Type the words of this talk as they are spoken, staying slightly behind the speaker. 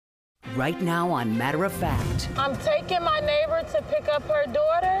right now on Matter of Fact. I'm taking my neighbor to pick up her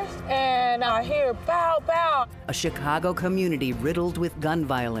daughter, and I hear pow, pow. A Chicago community riddled with gun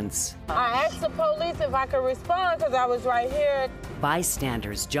violence. I asked the police if I could respond because I was right here.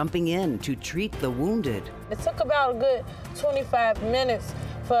 Bystanders jumping in to treat the wounded. It took about a good 25 minutes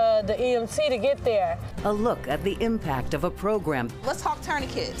for the EMC to get there. A look at the impact of a program Let's talk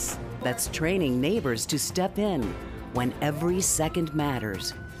tourniquets. that's training neighbors to step in when every second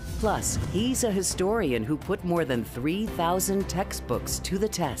matters. Plus, he's a historian who put more than 3,000 textbooks to the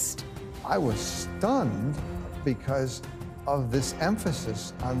test. I was stunned because of this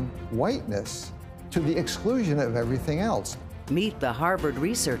emphasis on whiteness to the exclusion of everything else. Meet the Harvard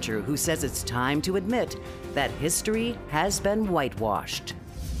researcher who says it's time to admit that history has been whitewashed.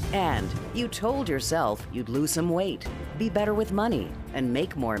 And you told yourself you'd lose some weight, be better with money, and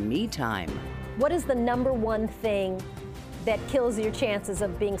make more me time. What is the #1 thing that kills your chances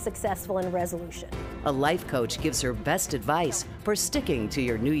of being successful in a resolution? A life coach gives her best advice for sticking to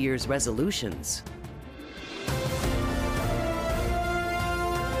your New Year's resolutions.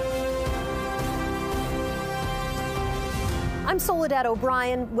 I'm Soledad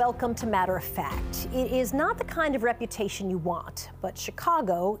O'Brien. Welcome to Matter of Fact. It is not the kind of reputation you want, but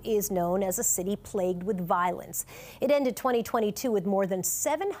Chicago is known as a city plagued with violence. It ended 2022 with more than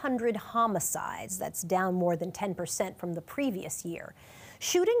 700 homicides. That's down more than 10% from the previous year.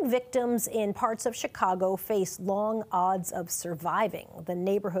 Shooting victims in parts of Chicago face long odds of surviving. The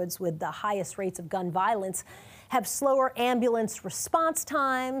neighborhoods with the highest rates of gun violence have slower ambulance response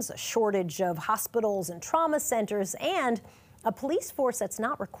times, a shortage of hospitals and trauma centers, and a police force that's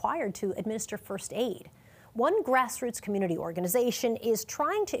not required to administer first aid. One grassroots community organization is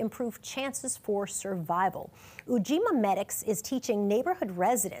trying to improve chances for survival. Ujima Medics is teaching neighborhood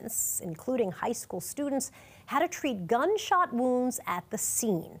residents, including high school students, how to treat gunshot wounds at the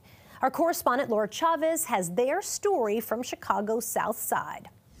scene. Our correspondent Laura Chavez has their story from Chicago's South Side.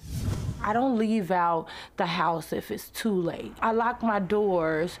 I don't leave out the house if it's too late. I lock my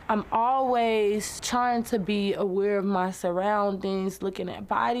doors. I'm always trying to be aware of my surroundings, looking at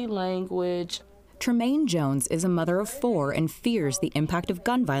body language. Tremaine Jones is a mother of 4 and fears the impact of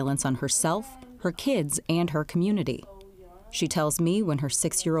gun violence on herself, her kids, and her community. She tells me when her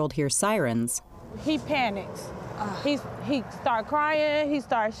 6-year-old hears sirens, He panics. He start crying, he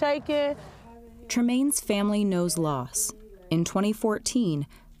start shaking. Tremaine's family knows loss. In 2014,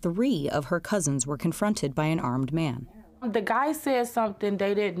 3 of her cousins were confronted by an armed man. The guy said something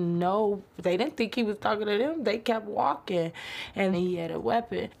they didn't know. They didn't think he was talking to them. They kept walking, and he had a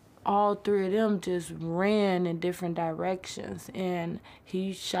weapon. All 3 of them just ran in different directions, and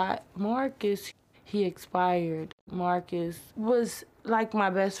he shot Marcus. He expired. Marcus was like my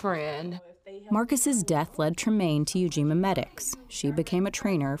best friend. Marcus's death led Tremaine to Ujima Medics. She became a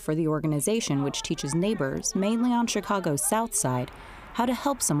trainer for the organization which teaches neighbors, mainly on Chicago's South Side, how to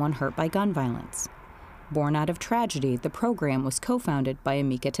help someone hurt by gun violence. Born out of tragedy, the program was co-founded by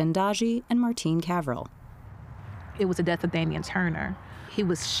Amika Tendaji and Martine Caverill. It was the death of Damian Turner. He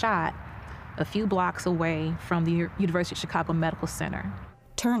was shot a few blocks away from the University of Chicago Medical Center.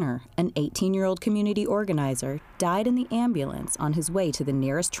 Turner, an 18-year-old community organizer, died in the ambulance on his way to the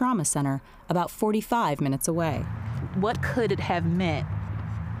nearest trauma center about 45 minutes away. What could it have meant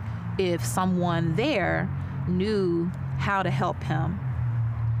if someone there knew how to help him?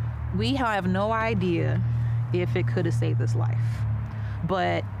 We have no idea if it could have saved his life,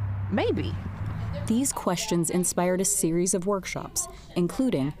 but maybe. These questions inspired a series of workshops,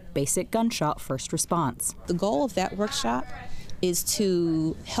 including basic gunshot first response. The goal of that workshop is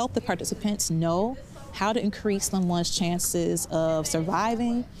to help the participants know how to increase someone's chances of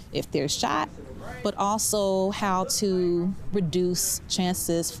surviving if they're shot, but also how to reduce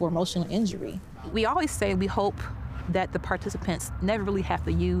chances for emotional injury. We always say we hope that the participants never really have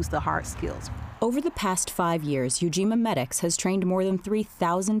to use the hard skills. Over the past 5 years, Ujima Medics has trained more than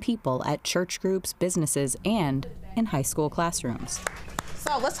 3,000 people at church groups, businesses, and in high school classrooms.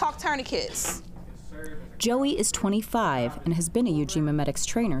 So let's talk tourniquets. Joey is 25 and has been a Ujima Medics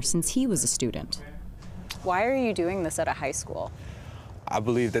trainer since he was a student. Why are you doing this at a high school? I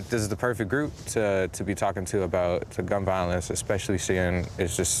believe that this is the perfect group to be talking to about gun violence, especially seeing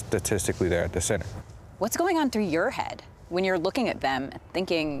it's just statistically there at the center. What's going on through your head when you're looking at them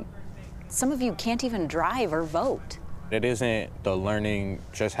thinking, some of you can't even drive or vote? It isn't the learning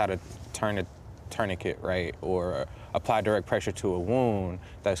just how to turn a tourniquet, right, or apply direct pressure to a wound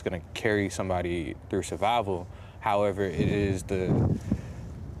that's gonna carry somebody through survival. However, it is the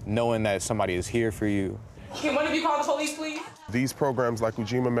knowing that somebody is here for you, Can one of you call the police, please? These programs like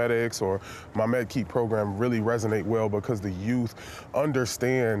Ujima Medics or my MedKeep program really resonate well because the youth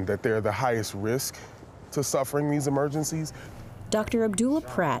understand that they're the highest risk to suffering these emergencies. Dr. Abdullah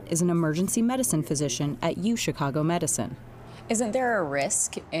Pratt is an emergency medicine physician at UChicago Medicine. Isn't there a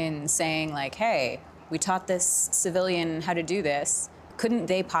risk in saying, like, hey, we taught this civilian how to do this? Couldn't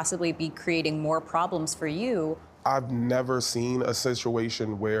they possibly be creating more problems for you? I've never seen a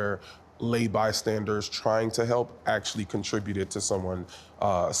situation where lay bystanders trying to help actually contributed to someone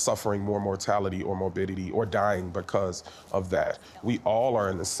suffering more mortality or morbidity or dying because of that. We all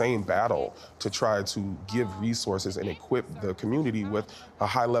are in the same battle to try to give resources and equip the community with a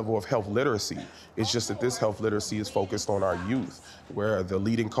high level of health literacy. It's just that this health literacy is focused on our youth, where the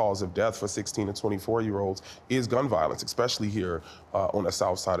leading cause of death for 16 to 24-year-olds is gun violence, especially here on the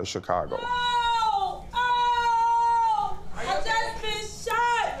south side of Chicago.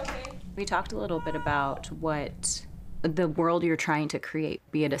 We talked a little bit about what the world you're trying to create,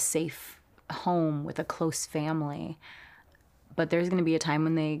 be it a safe home with a close family, but there's going to be a time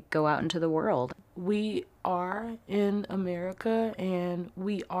when they go out into the world. We are in America and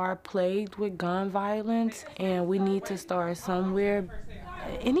we are plagued with gun violence, and we need to start somewhere.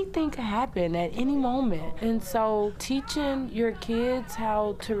 Anything can happen at any moment. And so teaching your kids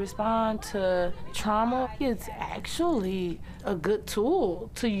how to respond to trauma is actually a good tool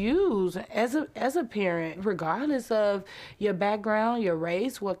to use as a parent, regardless of your background, your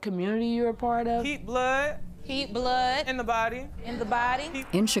race, what community you're a part of. Keep blood. Keep blood. In the body. In the body.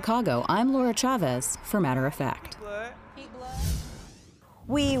 In Chicago, I'm Laura Chavez for Matter of Fact. Keep blood.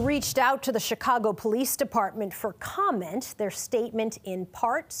 We reached out to the Chicago Police Department for comment. Their statement in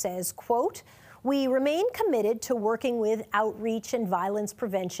part says, quote, "We remain committed to working with outreach and violence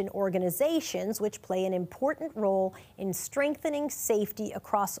prevention organizations, which play an important role in strengthening safety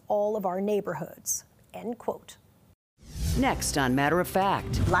across all of our neighborhoods." End quote. Next on Matter of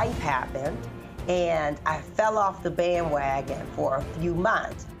Fact. Life happened, and I fell off the bandwagon for a few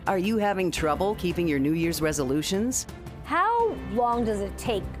months. Are you having trouble keeping your New Year's resolutions? How long does it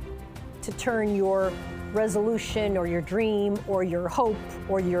take to turn your resolution or your dream or your hope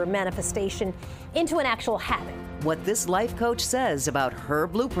or your manifestation into an actual habit? What this life coach says about her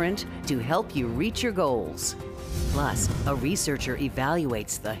blueprint to help you reach your goals. Plus, a researcher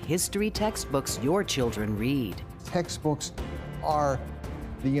evaluates the history textbooks your children read. Textbooks are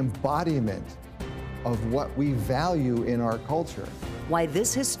the embodiment of what we value in our culture. Why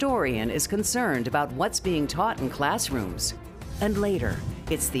this historian is concerned about what's being taught in classrooms. And later,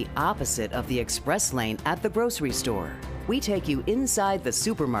 it's the opposite of the express lane at the grocery store. We take you inside the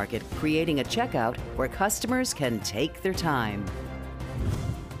supermarket, creating a checkout where customers can take their time.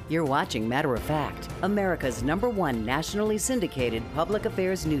 You're watching Matter of Fact, America's #1 nationally syndicated public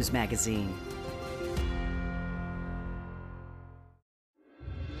affairs news magazine.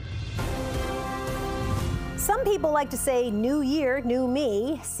 Some people like to say new year, new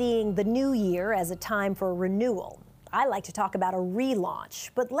me, seeing the new year as a time for renewal. I like to talk about a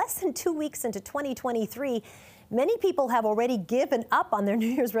relaunch, but less than 2 weeks into 2023, many people have already given up on their New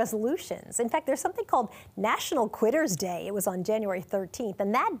Year's resolutions. In fact, there's something called National Quitters Day. It was on January 13th,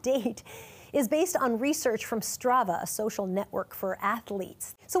 and that date is based on research from Strava, a social network for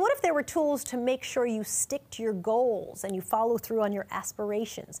athletes. So what if there were tools to make sure you stick to your goals and you follow through on your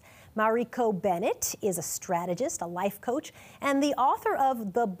aspirations? Mariko Bennett is a strategist, a life coach, and the author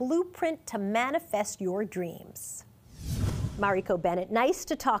of The Blueprint to Manifest Your Dreams. Mariko Bennett, nice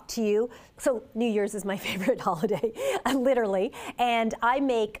to talk to you. So New Year's is my favorite holiday, literally, and I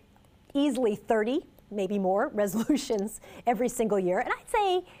make easily 30, maybe more, resolutions every single year, and I'd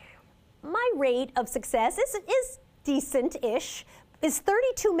say my rate of success is decent-ish. Is 30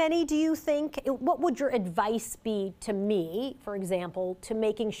 too many, do you think? What would your advice be to me, for example, to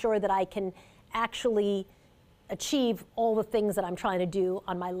making sure that I can actually achieve all the things that I'm trying to do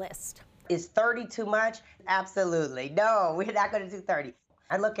on my list? Is 30 too much? Absolutely. No, we're not going to do 30.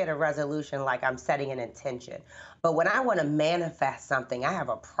 I look at a resolution like I'm setting an intention. But when I want to manifest something, I have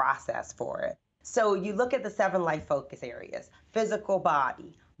a process for it. So you look at the 7 life focus areas: physical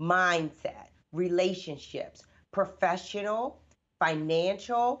body, mindset, relationships, professional,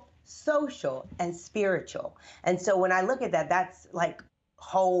 financial, social, and spiritual. And so when I look at that, that's like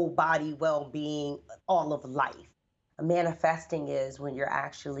whole body well-being, all of life. Manifesting is when you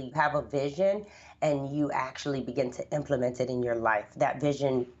actually have a vision and you actually begin to implement it in your life. That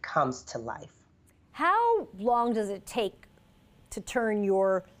vision comes to life. How long does it take to turn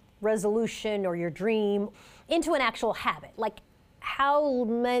your resolution or your dream into an actual habit? Like, how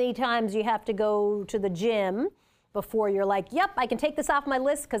many times you have to go to the gym before you're like, yep, I can take this off my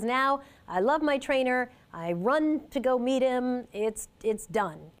list because now I love my trainer, I run to go meet him. It's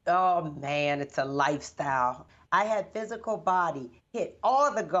done. Oh man, it's a lifestyle. I had physical body, hit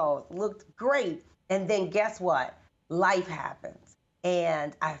all the goals, looked great. And then guess what? Life happens.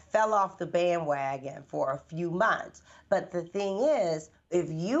 And I fell off the bandwagon for a few months. But the thing is, if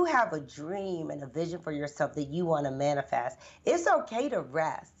you have a dream and a vision for yourself that you want to manifest, it's okay to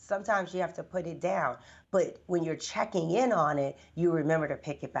rest. Sometimes you have to put it down. But when you're checking in on it, you remember to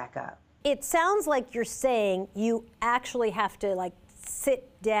pick it back up. It sounds like you're saying you actually have to like sit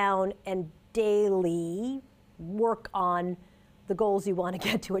down and daily work on the goals you want to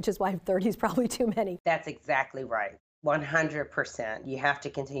get to, which is why 30 is probably too many. That's exactly right. 100%. You have to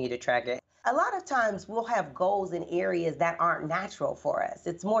continue to track it. A lot of times we'll have goals in areas that aren't natural for us.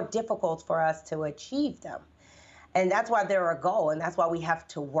 It's more difficult for us to achieve them. And that's why they're a goal, and that's why we have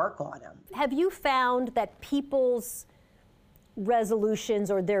to work on them. Have you found that people's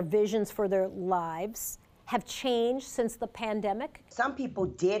resolutions or their visions for their lives have changed since the pandemic? Some people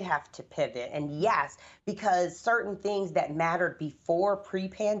did have to pivot, and yes, because certain things that mattered before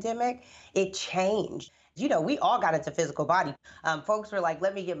pre-pandemic, it changed. You know, we all got into physical body. Folks were like,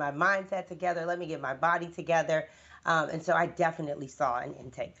 let me get my mindset together, let me get my body together. And so I definitely saw an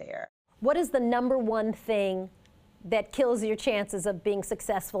intake there. What is the number one thing that kills your chances of being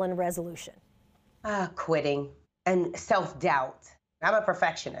successful in resolution? Quitting and self-doubt. I'm a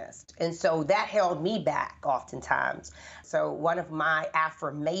perfectionist, and so that held me back oftentimes. So one of my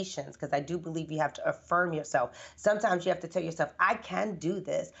affirmations, because I do believe you have to affirm yourself. Sometimes you have to tell yourself, I can do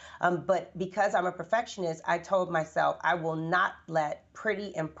this. But because I'm a perfectionist, I told myself I will not let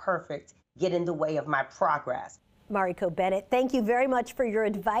pretty and perfect get in the way of my progress. Mariko Bennett, thank you very much for your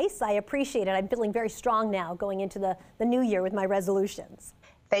advice. I appreciate it. I'm feeling very strong now going into the new year with my resolutions.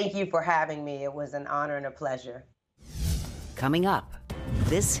 Thank you for having me. It was an honor and a pleasure. Coming up,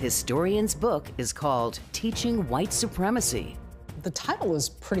 this historian's book is called Teaching White Supremacy. The title is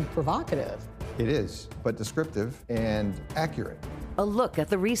pretty provocative. It is, but descriptive and accurate. A look at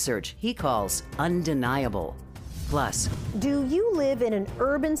the research he calls undeniable. Plus, do you live in an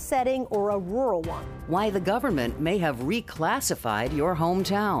urban setting or a rural one? Why the government may have reclassified your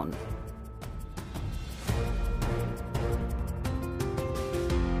hometown.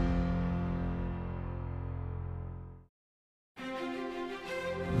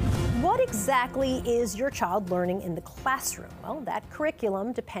 What exactly is your child learning in the classroom? Well, that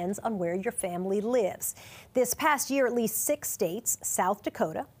curriculum depends on where your family lives. This past year, at least 6 states, South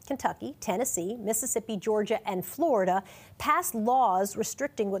Dakota, Kentucky, Tennessee, Mississippi, Georgia, and Florida, passed laws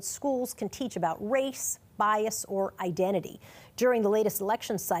restricting what schools can teach about race, bias, or identity. During the latest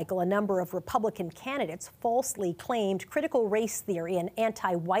election cycle, a number of Republican candidates falsely claimed critical race theory and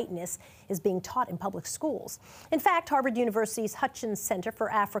anti-whiteness is being taught in public schools. In fact, Harvard University's Hutchins Center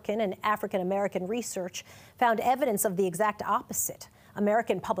for African and African American Research found evidence of the exact opposite.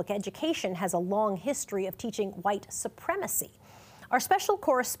 American public education has a long history of teaching white supremacy. Our special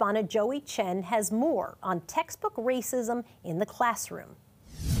correspondent Joey Chen has more on textbook racism in the classroom.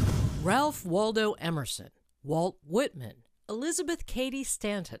 Ralph Waldo Emerson, Walt Whitman, Elizabeth Cady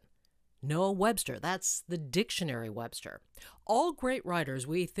Stanton, Noah Webster, that's the dictionary Webster. All great writers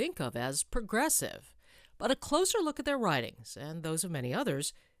we think of as progressive. But a closer look at their writings, and those of many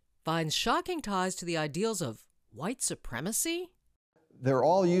others, finds shocking ties to the ideals of white supremacy. They're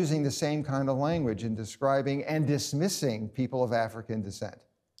all using the same kind of language in describing and dismissing people of African descent.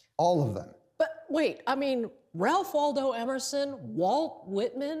 All of them. But wait, I mean, Ralph Waldo Emerson, Walt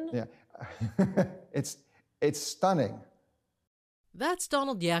Whitman? Yeah, it's stunning. That's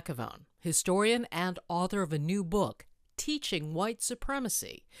Donald Yakovone, historian and author of a new book, Teaching White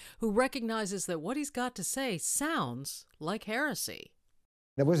Supremacy, who recognizes that what he's got to say sounds like heresy.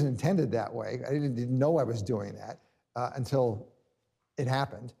 It wasn't intended that way. I didn't know I was doing that until it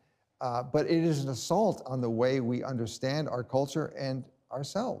happened. But it is an assault on the way we understand our culture and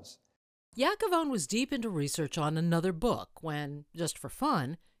ourselves. Yakovone was deep into research on another book when, just for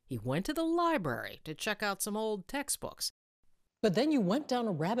fun, he went to the library to check out some old textbooks. But then you went down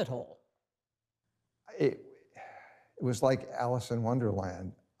a rabbit hole. It was like Alice in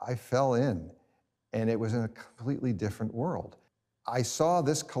Wonderland. I fell in, and it was in a completely different world. I saw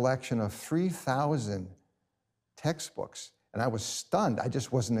this collection of 3,000 textbooks, and I was stunned. I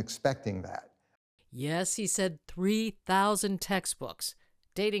just wasn't expecting that. Yes, he said 3,000 textbooks,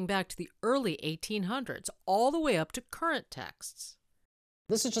 dating back to the early 1800s, all the way up to current texts.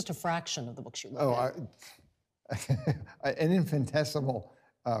 This is just a fraction of the books you look at. An infinitesimal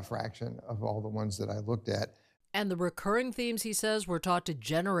fraction of all the ones that I looked at. And the recurring themes, he says, were taught to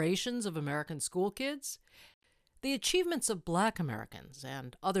generations of American school kids. The achievements of Black Americans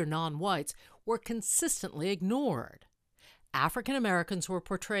and other non-whites were consistently ignored. African Americans were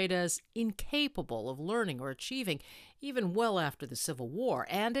portrayed as incapable of learning or achieving, even well after the Civil War,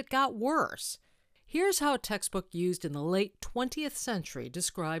 and it got worse. Here's how a textbook used in the late 20th century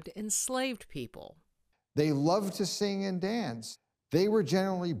described enslaved people. They loved to sing and dance. They were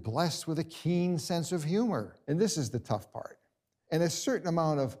generally blessed with a keen sense of humor, and this is the tough part. And a certain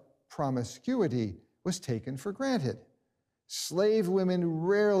amount of promiscuity was taken for granted. Slave women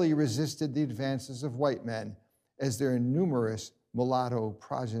rarely resisted the advances of white men, as their numerous mulatto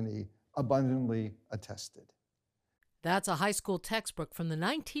progeny abundantly attested. That's a high school textbook from the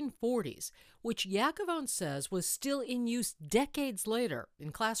 1940s, which Iacovone says was still in use decades later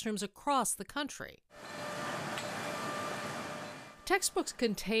in classrooms across the country. Textbooks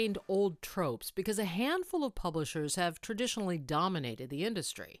contained old tropes because a handful of publishers have traditionally dominated the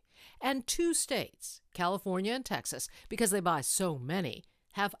industry. And 2 states, California and Texas, because they buy so many,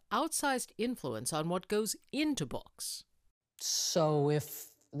 have outsized influence on what goes into books. So if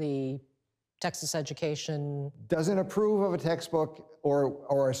the Texas education doesn't approve of a textbook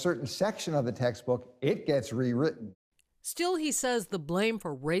or a certain section of the textbook, it gets rewritten. Still, he says the blame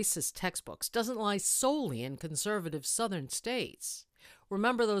for racist textbooks doesn't lie solely in conservative southern states.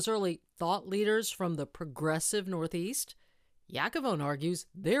 Remember those early thought leaders from the progressive Northeast? Iacovone argues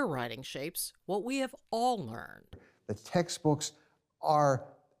their writing shapes what we have all learned. The textbooks are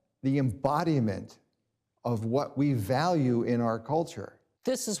the embodiment of what we value in our culture.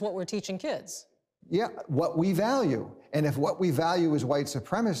 This is what we're teaching kids. Yeah, what we value. And if what we value is white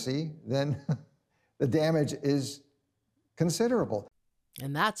supremacy, then the damage is considerable.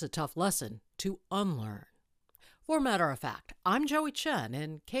 And that's a tough lesson to unlearn. For matter of fact, I'm Joey Chen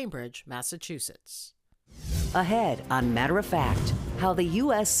in Cambridge, Massachusetts. Ahead on Matter of Fact, how the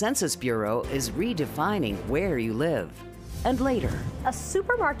U.S. Census Bureau is redefining where you live. And later, a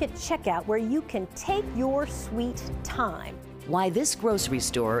supermarket checkout where you can take your sweet time. Why this grocery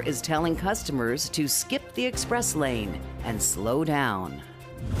store is telling customers to skip the express lane and slow down.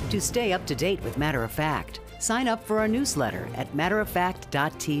 To stay up to date with Matter of Fact, sign up for our newsletter at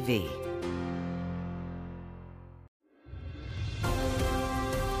matteroffact.tv.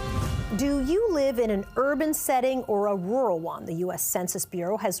 Do you live in an urban setting or a rural one? The U.S. Census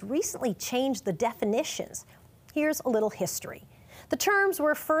Bureau has recently changed the definitions. Here's a little history. The terms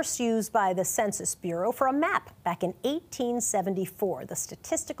were first used by the Census Bureau for a map back in 1874. The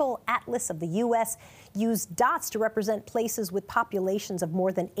Statistical Atlas of the U.S. used dots to represent places with populations of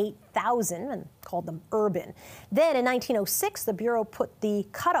more than 8,000 and called them urban. Then in 1906, the Bureau put the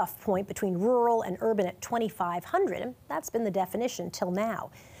cutoff point between rural and urban at 2,500, and that's been the definition till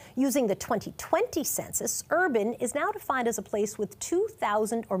now. Using the 2020 census, urban is now defined as a place with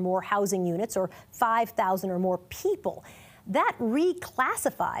 2,000 or more housing units or 5,000 or more people. That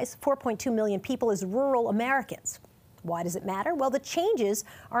reclassifies 4.2 million people as rural Americans. Why does it matter? Well, the changes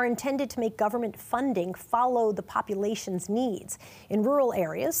are intended to make government funding follow the population's needs. In rural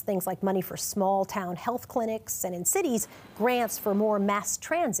areas, things like money for small town health clinics, and in cities, grants for more mass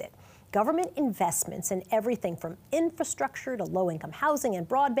transit. Government investments in everything from infrastructure to low-income housing and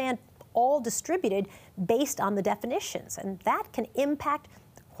broadband, all distributed based on the definitions. And that can impact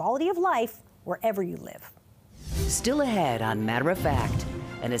the quality of life wherever you live. Still ahead on Matter of Fact,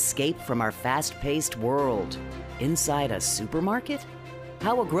 an escape from our fast-paced world. Inside a supermarket?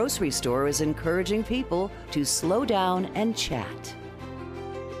 How a grocery store is encouraging people to slow down and chat.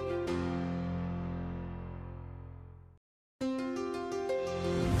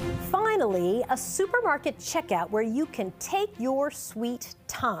 Finally, a supermarket checkout where you can take your sweet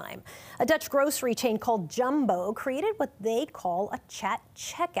time. A Dutch grocery chain called Jumbo created what they call a chat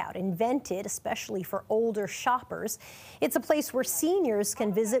checkout, invented especially for older shoppers. It's a place where seniors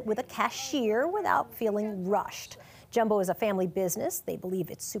can visit with a cashier without feeling rushed. Jumbo is a family business. They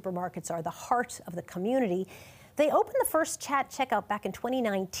believe its supermarkets are the heart of the community. They opened the first chat checkout back in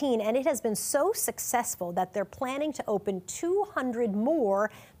 2019, and it has been so successful that they're planning to open 200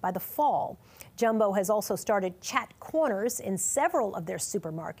 more by the fall. Jumbo has also started chat corners in several of their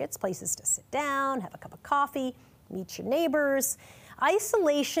supermarkets, places to sit down, have a cup of coffee, meet your neighbors.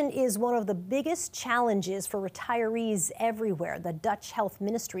 Isolation is one of the biggest challenges for retirees everywhere. The Dutch Health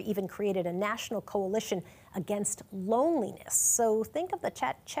Ministry even created a national coalition against loneliness. So think of the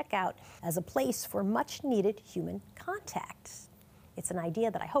chat checkout as a place for much needed human contact. It's an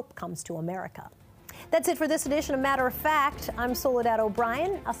idea that I hope comes to America. That's it for this edition of Matter of Fact. I'm Soledad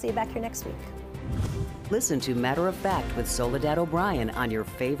O'Brien. I'll see you back here next week. Listen to Matter of Fact with Soledad O'Brien on your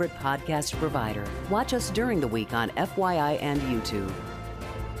favorite podcast provider. Watch us during the week on FYI and YouTube.